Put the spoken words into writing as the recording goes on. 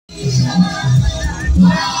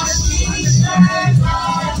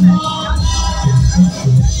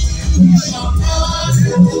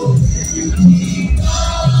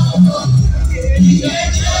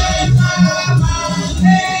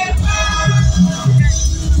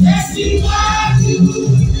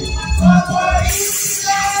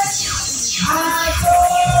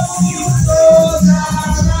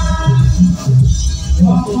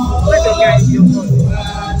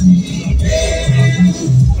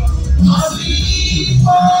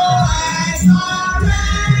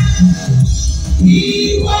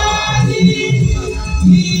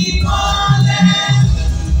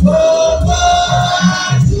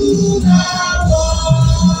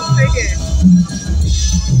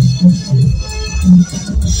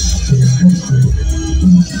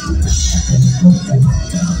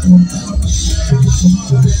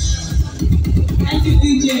Thank you,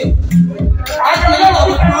 DJ. At the end of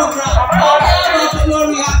the program,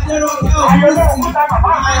 Olori, Aderonke,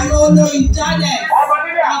 and Olori,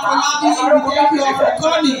 thank you all for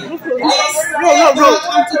coming. Please stay back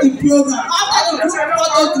after the program. After the group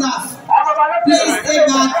photograph, please stay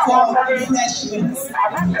back for refreshments.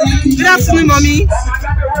 Thank you. Good afternoon, Mommy.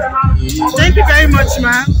 Thank you very much,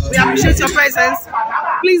 ma'am. We appreciate your presence.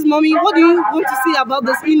 Please, Mommy, what do you want to say about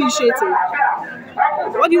this initiative?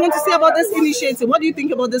 What do you want to say about this initiative? What do you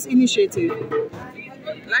think about this initiative?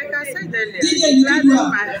 Like I said earlier, it's gladdened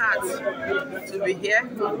my heart to be here.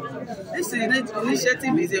 This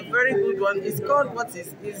initiative is a very good one. It's called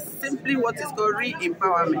simply what is called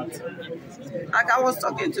re-empowerment. Like I was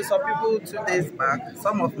talking to some people 2 days back,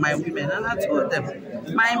 some of my women, and I told them,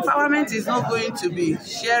 my empowerment is not going to be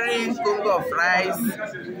sharing congo of rice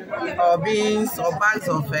or beans or bags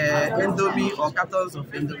of indomie or cartons of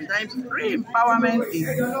indomie. Re-empowerment is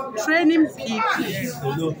training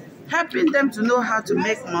people, helping them to know how to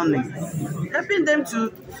make money, helping them to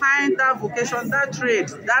find that vocation, that trade,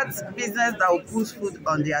 that business that will put food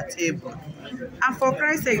on their table. And for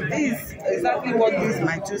Christ's sake, this is exactly what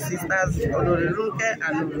my two sisters, Olori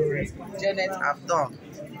and Olori Janet, have done.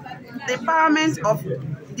 The empowerment of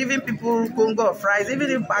giving people congo of rice, even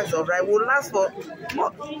if bags of rice, will last for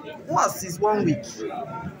once is 1 week.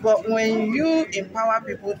 But when you empower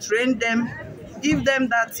people, train them, give them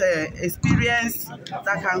that experience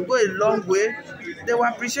that can go a long way, they will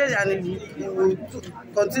appreciate it and it will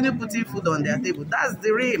continue putting food on their table. That's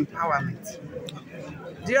the real empowerment.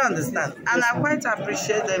 Do you understand? And I quite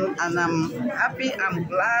appreciate them, and I'm happy, I'm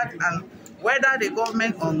glad, and whether the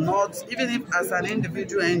government or not, even if as an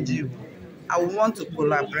individual NGO, I want to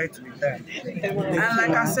collaborate with them. And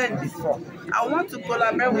like I said before, I want to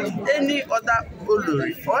collaborate with any other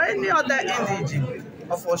Olori or any other indigene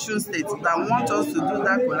of Osun State that want us to do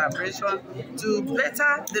that collaboration to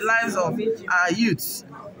better the lives of our youths,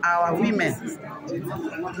 our women,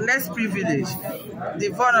 less privileged, the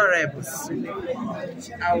vulnerables.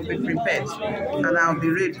 I will be prepared and I will be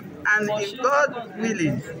ready. And if God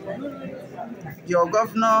willing, your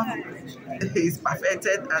governor is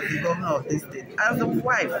perfected as the governor of this state. As a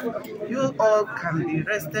wife, you all can be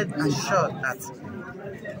rested and assured that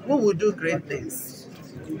we will do great things.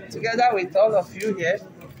 Together with all of you here,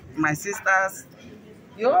 my sisters,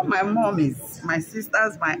 you're my mommies, my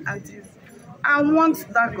sisters, my aunties. I want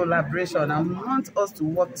that collaboration. I want us to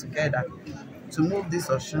work together to move this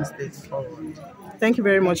Osun State forward. Thank you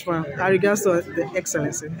very much, ma'am. I regards to the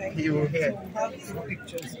excellency. You will hear.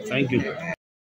 Thank you.